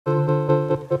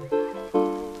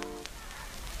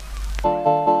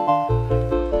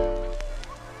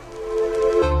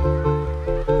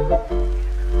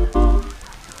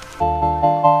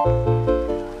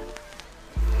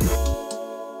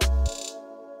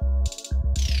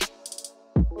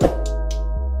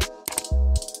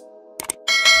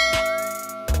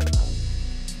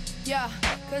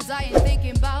cause I ain't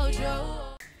thinking about you.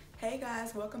 Hey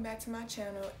guys, welcome back to my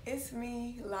channel. It's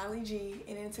me, LollyTheG,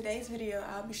 and in today's video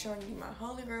I'll be showing you my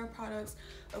holy grail products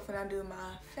of when I do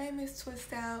my famous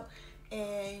twist out.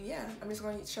 And yeah, I'm just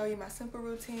going to show you my simple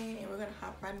routine and we're going to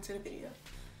hop right into the video.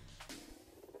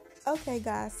 Okay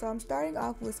guys, so I'm starting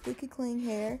off with squeaky clean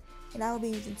hair, and I will be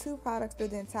using two products through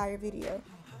the entire video.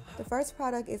 The first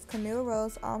product is Camille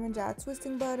Rose Almond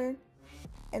Twisting Butter,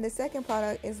 and the second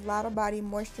product is Lotta Body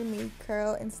Moisture Me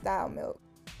Curl and Style Milk.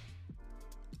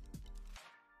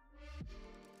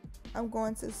 I'm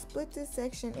going to split this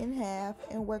section in half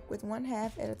and work with one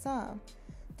half at a time.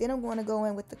 Then I'm going to go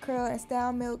in with the curl and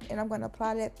style milk, and I'm going to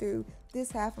apply that through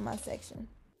this half of my section.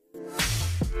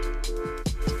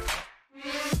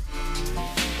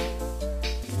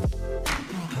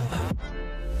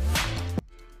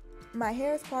 My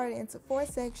hair is parted into 4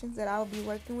 sections that I will be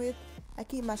working with. I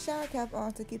keep my shower cap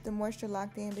on to keep the moisture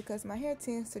locked in because my hair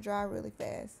tends to dry really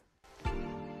fast.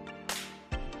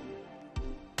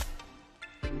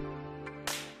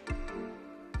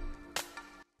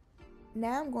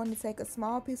 Now I'm going to take a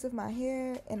small piece of my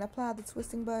hair and apply the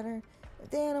twisting butter.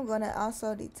 Then I'm going to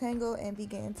also detangle and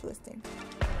begin twisting.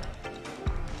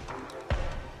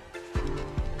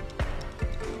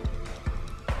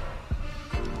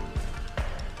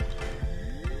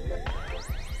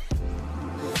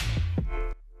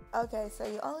 Okay, so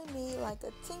you only need like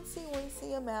a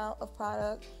teensy-weensy amount of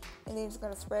product, and then you're just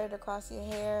going to spread it across your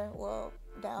hair, well,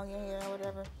 down your hair or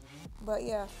whatever. But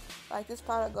yeah, like this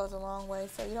product goes a long way,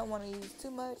 so you don't want to use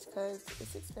too much because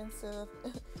it's expensive.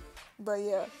 But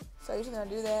yeah, so you're just going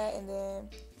to do that, and then,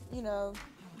 you know,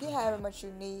 get however much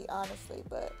you need, honestly,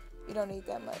 but you don't need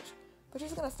that much. But you're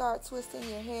just going to start twisting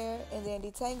your hair and then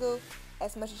detangle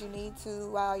as much as you need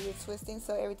to while you're twisting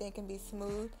so everything can be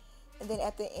smooth. And then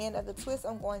at the end of the twist,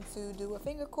 I'm going to do a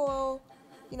finger coil,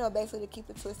 you know, basically to keep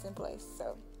the twist in place.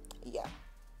 So, yeah.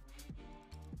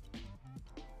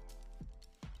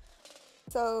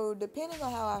 So, depending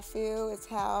on how I feel is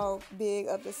how big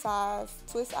of the size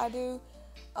twist I do.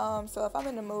 So, if I'm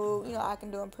in the mood, you know, I can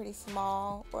do them pretty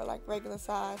small or like regular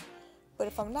size. But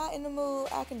if I'm not in the mood,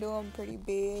 I can do them pretty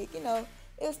big. You know,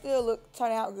 it'll still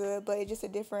turn out good, but it's just a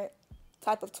different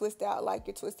type of twist out. Like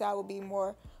your twist out will be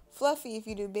more fluffy if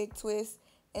you do big twists,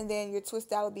 and then your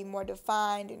twist out will be more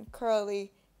defined and curly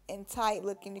and tight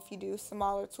looking if you do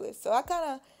smaller twists. So I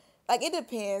kind of, like, it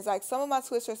depends. Like, some of my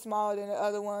twists are smaller than the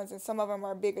other ones, and some of them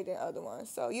are bigger than other ones.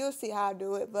 So you'll see how I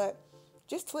do it, but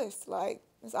just twist. Like,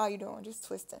 that's all you're doing, just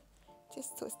twisting.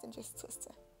 Just twisting, just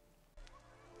twisting.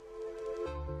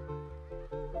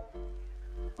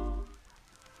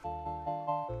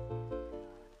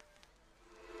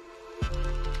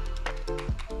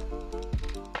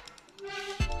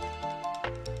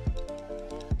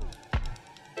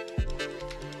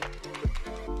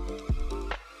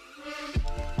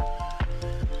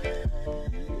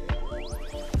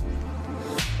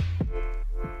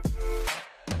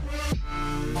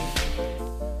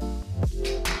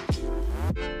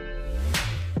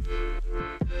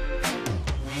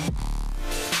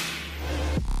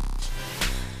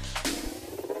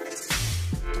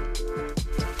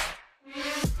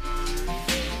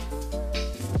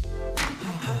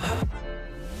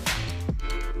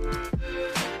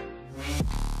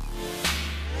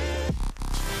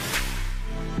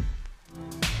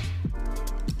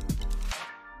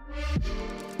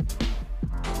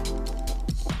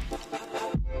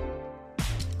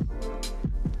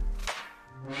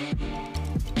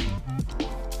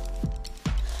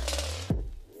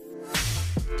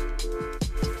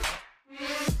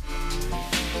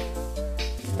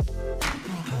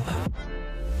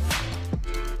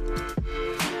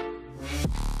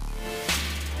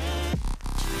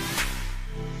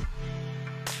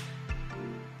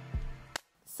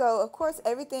 So, of course,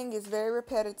 everything is very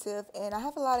repetitive, and I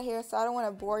have a lot of hair, so I don't want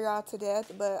to bore y'all to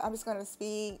death, but I'm just going to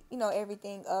speed, you know,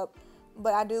 everything up.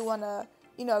 But I do want to,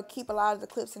 you know, keep a lot of the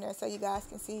clips in there so you guys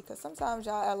can see, because sometimes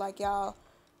y'all are like y'all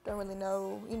don't really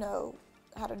know, you know,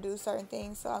 how to do certain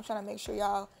things. So I'm trying to make sure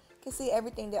y'all can see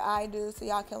everything that I do so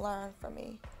y'all can learn from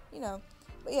me, you know.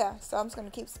 But yeah, so I'm just going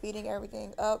to keep speeding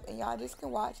everything up, and y'all just can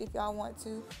watch if y'all want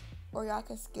to, or y'all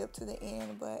can skip to the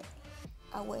end, but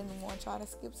I wouldn't want y'all to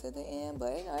skip to the end,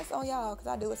 but you know, it's on y'all because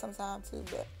I do it sometimes too,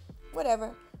 but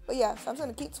whatever. But yeah, so I'm just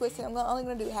going to keep twisting. I'm only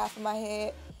going to do half of my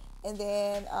head, and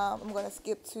then I'm going to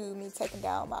skip to me taking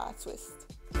down my twist.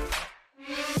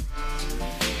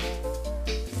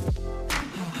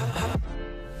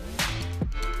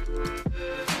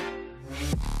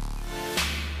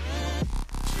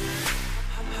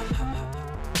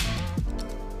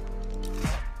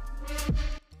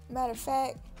 Matter of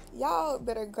fact, y'all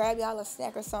better grab y'all a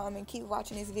snack or something and keep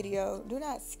watching this video. Do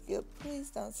not skip. Please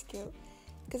don't skip.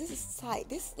 Because this is tight.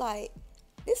 This light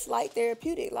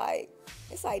therapeutic. Like,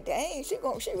 it's like, dang, she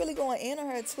really going in on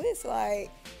her twist. Like,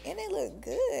 and they look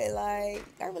good. Like,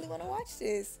 I really want to watch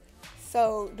this.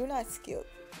 So do not skip,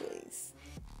 please.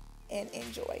 And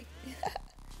enjoy.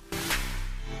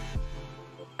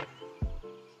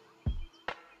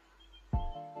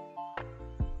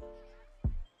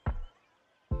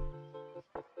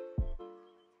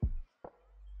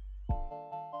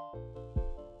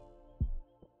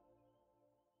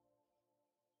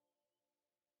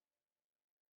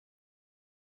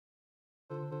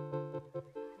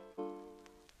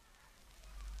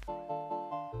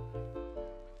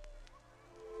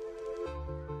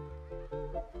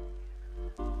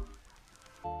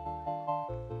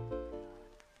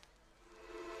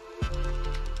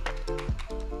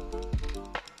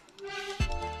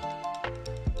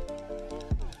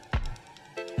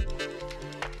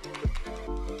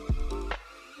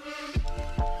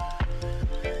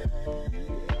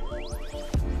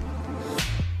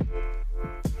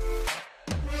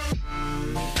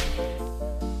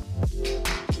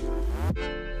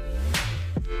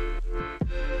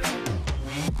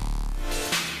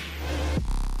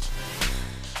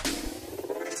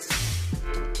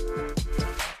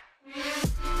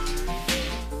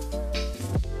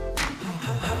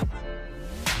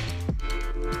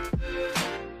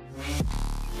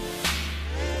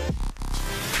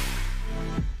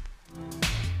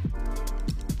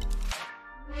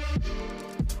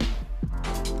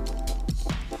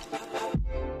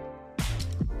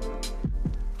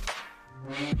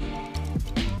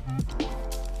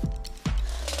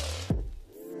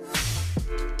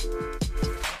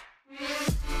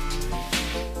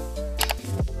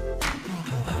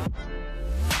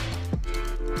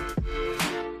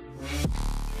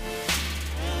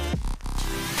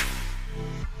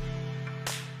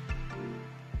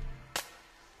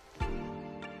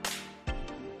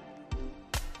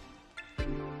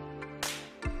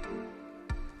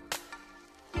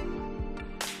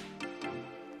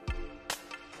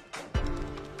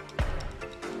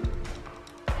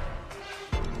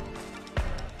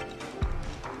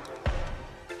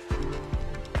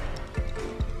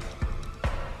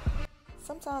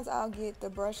 Sometimes I'll get the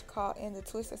brush caught in the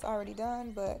twist that's already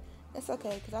done, but it's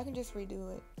okay because I can just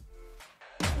redo it.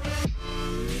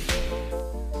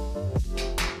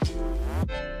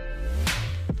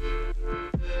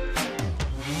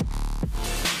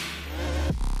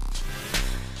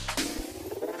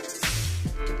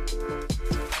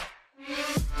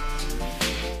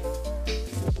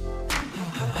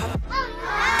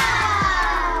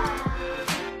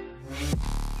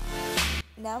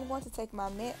 Now I'm going to take my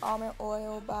mint almond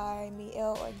oil by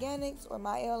Miel Organics or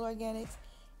Miel Organics.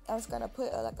 I'm just going to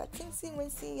put like a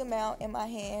teensy-weensy amount in my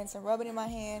hands and rub it in my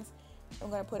hands. I'm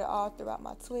going to put it all throughout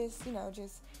my twist, you know,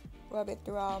 just rub it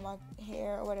throughout my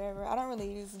hair or whatever. I don't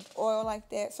really use oil like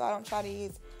that, so I don't try to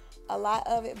use a lot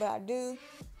of it, but I do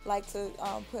like to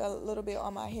put a little bit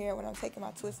on my hair when I'm taking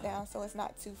my twist down so it's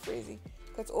not too frizzy,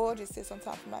 because oil just sits on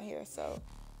top of my hair, so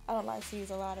I don't like to use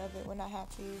a lot of it when I have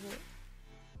to use it.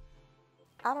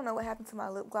 I don't know what happened to my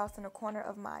lip gloss in the corner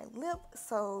of my lip,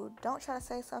 so don't try to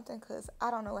say something because I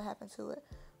don't know what happened to it.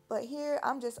 But here,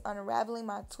 I'm just unraveling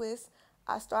my twist.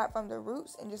 I start from the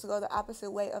roots and just go the opposite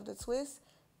way of the twist,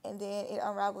 and then it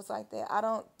unravels like that. I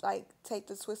don't like take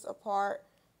the twist apart.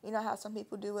 You know how some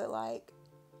people do it, like,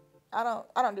 I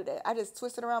don't do that. I just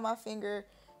twist it around my finger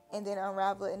and then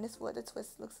unravel it, and this is what the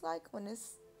twist looks like when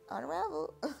it's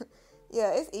unraveled.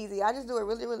 Yeah, it's easy. I just do it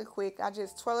really, really quick. I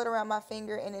just twirl it around my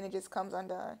finger and then it just comes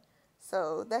undone.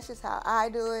 So that's just how I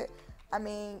do it. I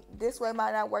mean, this way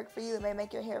might not work for you. It may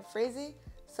make your hair frizzy.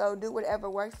 So do whatever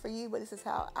works for you, but this is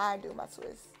how I do my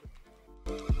twist.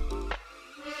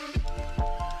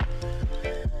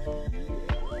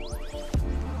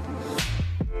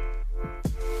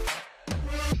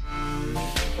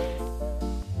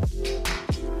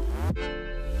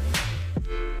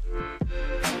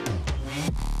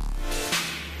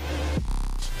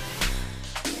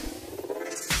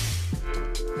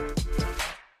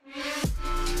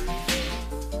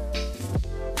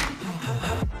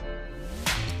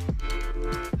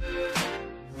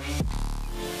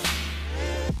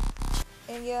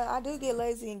 And yeah, I do get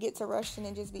lazy and get to rushing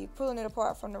and just be pulling it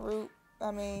apart from the root.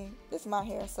 I mean, this is my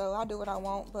hair, so I do what I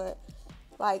want. But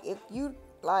like, if you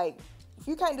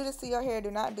can't do this to your hair,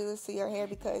 do not do this to your hair,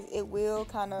 because it will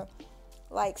kind of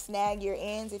like snag your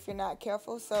ends if you're not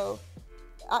careful. So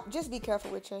just be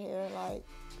careful with your hair. Like,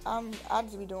 I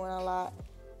just be doing a lot.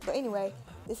 But anyway,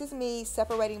 this is me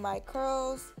separating my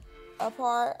curls.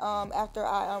 apart after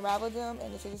I unravel them,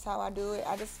 and this is just how I do it.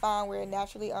 I just find where it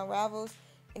naturally unravels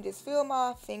and just feel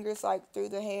my fingers like through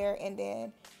the hair, and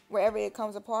then wherever it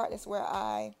comes apart, that's where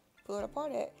I pull it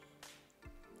apart at.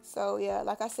 So yeah,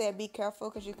 like I said, be careful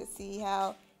because you can see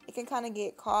how it can kind of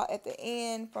get caught at the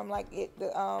end from like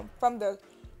from the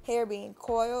hair being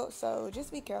coiled. So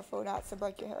just be careful not to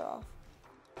break your hair off.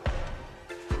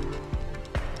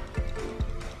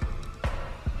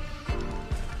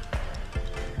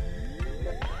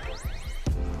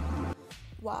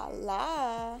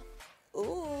 Voila!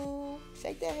 Ooh,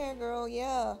 shake that hair, girl.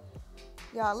 Yeah,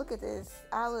 y'all look at this.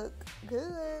 I look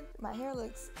good. My hair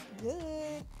looks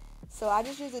good. So I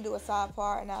just usually do a side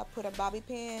part, and I put a bobby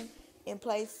pin in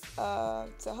place to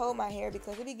hold my hair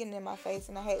because it be getting in my face,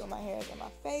 and I hate when my hair is in my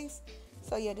face.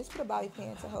 So yeah, just put a bobby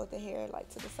pin to hold the hair like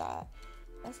to the side.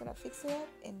 That's gonna fix it up,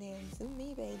 and then zoom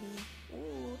me, baby.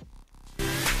 Ooh.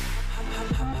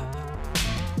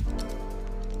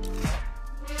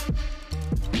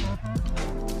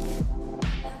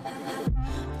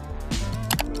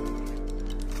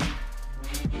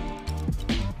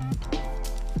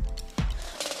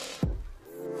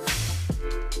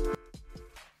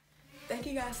 Thank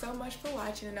you guys so much for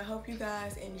watching, and I hope you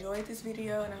guys enjoyed this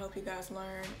video, and I hope you guys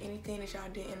learned anything that y'all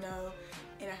didn't know,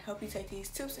 and I hope you take these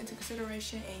tips into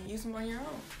consideration and use them on your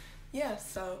own. Yeah,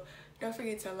 so don't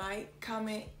forget to like,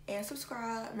 comment, and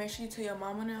subscribe. Make sure you tell your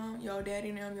mama them, your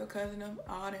daddy them, your cousin them,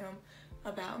 all them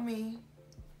about me,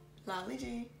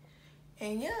 LollyTheG.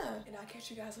 And yeah, and I'll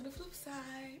catch you guys on the flip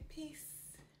side. Peace.